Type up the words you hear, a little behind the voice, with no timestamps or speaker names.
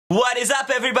What is up,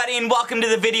 everybody, and welcome to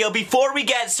the video. Before we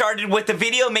get started with the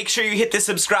video, make sure you hit the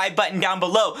subscribe button down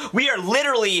below. We are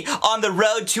literally on the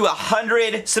road to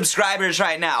 100 subscribers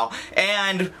right now,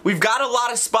 and we've got a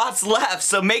lot of spots left,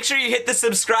 so make sure you hit the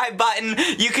subscribe button.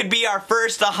 You could be our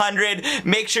first 100.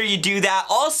 Make sure you do that.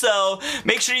 Also,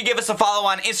 make sure you give us a follow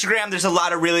on Instagram. There's a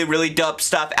lot of really dope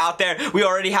stuff out there. We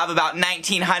already have about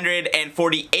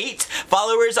 1,948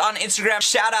 followers on Instagram.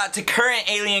 Shout out to current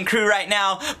Alien Crew right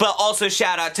now, but also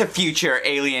shout out to future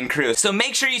Alien Crew. So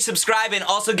make sure you subscribe and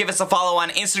also give us a follow on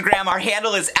Instagram. Our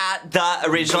handle is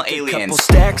 @TheOriginalAliens. Couple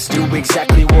stacks, do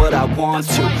exactly what I want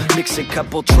to. Mix a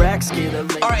couple tracks, get a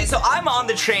late. Alright, so I'm on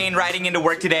the train riding into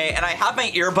work today, and I have my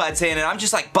earbuds in, and I'm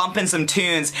just like bumping some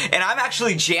tunes, and I'm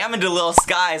actually jamming to Lil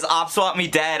Skies, Op Swap Me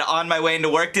Dead, on my way into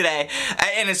work today.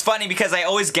 And it's funny because I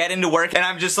always get into work and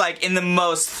I'm just like in the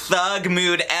most thug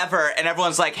mood ever, and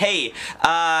everyone's like, hey,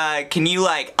 can you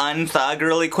like unthug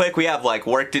really quick? We have like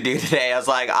work to do today. I was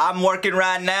like, I'm working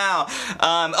right now.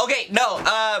 Okay, no,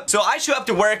 so I show up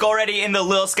to work already in the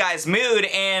Lil Skies mood,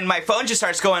 and my phone just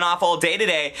starts going off all day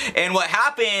today. And what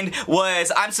happened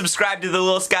was I'm subscribed to the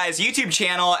Lil Skies YouTube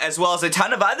channel as well as a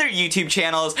ton of other YouTube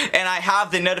channels, and I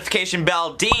have the notification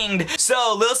bell dinged.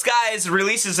 So Lil Skies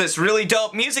releases this really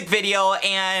dope music video,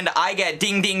 and I get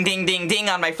ding ding ding ding ding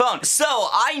on my phone. So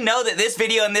I know that this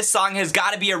video and this song has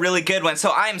got to be a really good one, so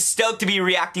I am stoked to be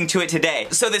reacting to it today.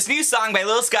 So this new song by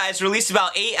Lil Skies, released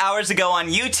about 8 hours ago on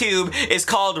YouTube, is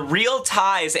called Real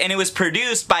Ties, and it was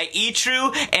produced by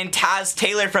E-Trou and Taz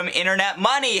Taylor from Internet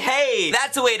Money. Hey,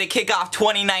 that's a way to kick off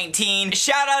 2019.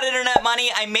 Shout out Internet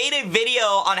Money. I made a video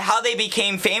on how they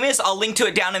became famous. I'll link to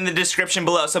it down in the description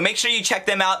below, so make sure you check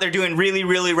them out. They're doing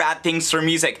really rad things for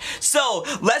music. So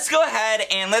let's go ahead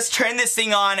and let's turn this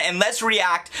thing on and let's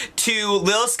react to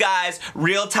Lil Skies'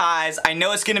 Real Ties. I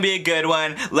know it's gonna be a good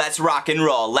one. Let's rock and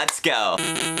roll. Let's go.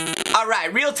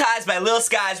 Alright, Real Ties by Lil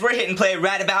Skies. We're hitting play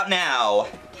right about now.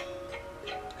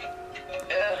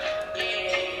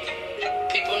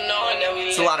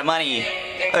 It's a lot of money.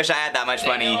 I wish I had that much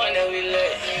money.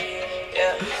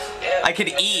 I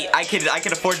could eat. I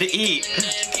could afford to eat.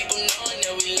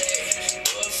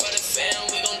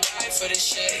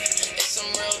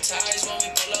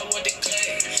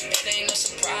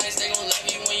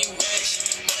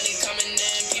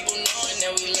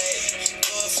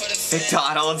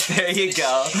 McDonald's, there you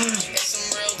go.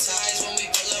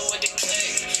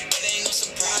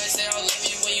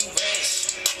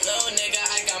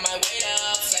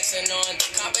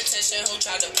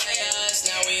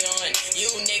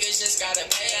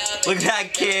 Look at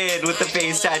that kid with the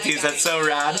face tattoos, that's so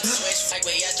rad.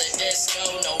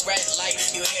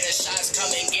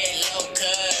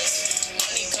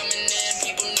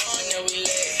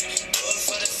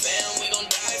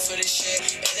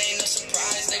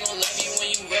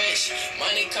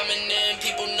 Money coming in,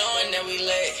 people knowing that we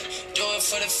lit. Do it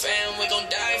for the fam, we gon'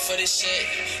 die for this shit.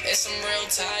 It's some real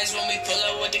ties when we pull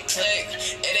up with the click.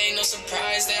 It ain't no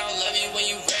surprise, they all love you when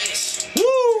you rich.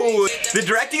 Woo! The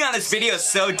directing on this video is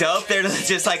so dope. They're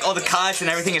just like all the cuts and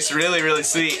everything is really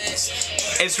sweet.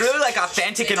 It's really like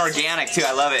authentic and organic too.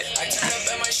 I love it. I turn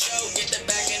up at my show, get the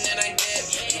back and then I dip.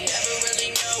 You never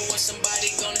really know when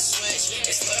somebody gonna switch.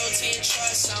 It's loyalty and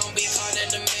trust, I don't be caught in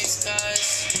the mix,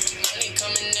 cause money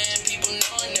coming in, people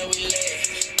knowing that we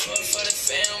lit. Do it for the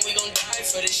fam, we gon' die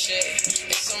for this shit.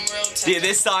 It's some real time. Dude,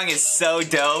 this song is so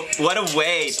dope. What a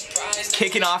way.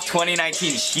 Kicking off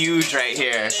 2019 huge right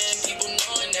here. People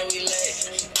knowing that we lit.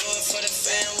 Do it for the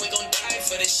fam, we gon' die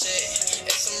for this shit.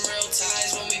 It's some real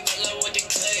ties when we pull up with the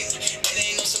click. It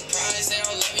ain't no surprise, they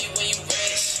all love you when you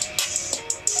rich.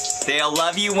 They'll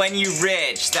love you when you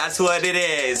rich. That's what it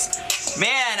is.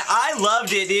 Man, I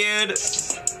loved it, dude.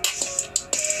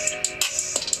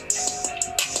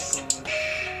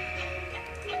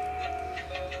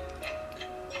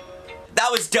 That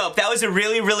was dope. That was a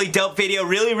really dope video.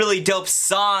 Really dope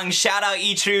song. Shout out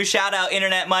E-Trou. Shout out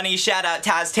Internet Money. Shout out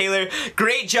Taz Taylor.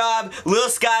 Great job. Lil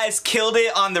Skies killed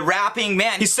it on the rapping.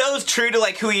 Man, he's so true to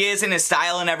like who he is and his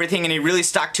style and everything, and he really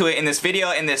stuck to it in this video,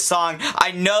 in this song.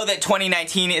 I know that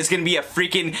 2019 is gonna be a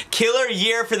freaking killer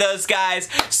year for those guys.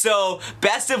 So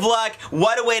best of luck.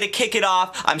 What a way to kick it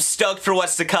off. I'm stoked for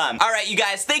what's to come. Alright, you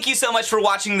guys, thank you so much for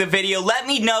watching the video. Let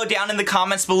me know down in the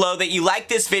comments below that you like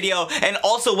this video and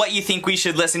also what you think we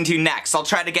should listen to next. I'll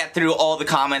try to get through all the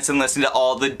comments and listen to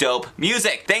all the dope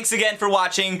music. Thanks again for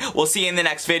watching. We'll see you in the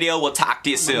next video. We'll talk to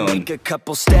you soon. Make a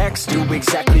couple stacks, do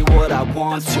exactly what I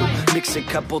want to. Mix a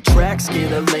couple tracks,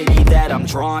 get a lady that I'm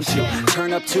drawn to.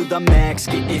 Turn up to the max,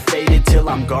 get me faded till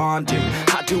I'm gone, dude.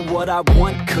 I do what I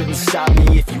want, couldn't stop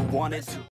me if you wanted to.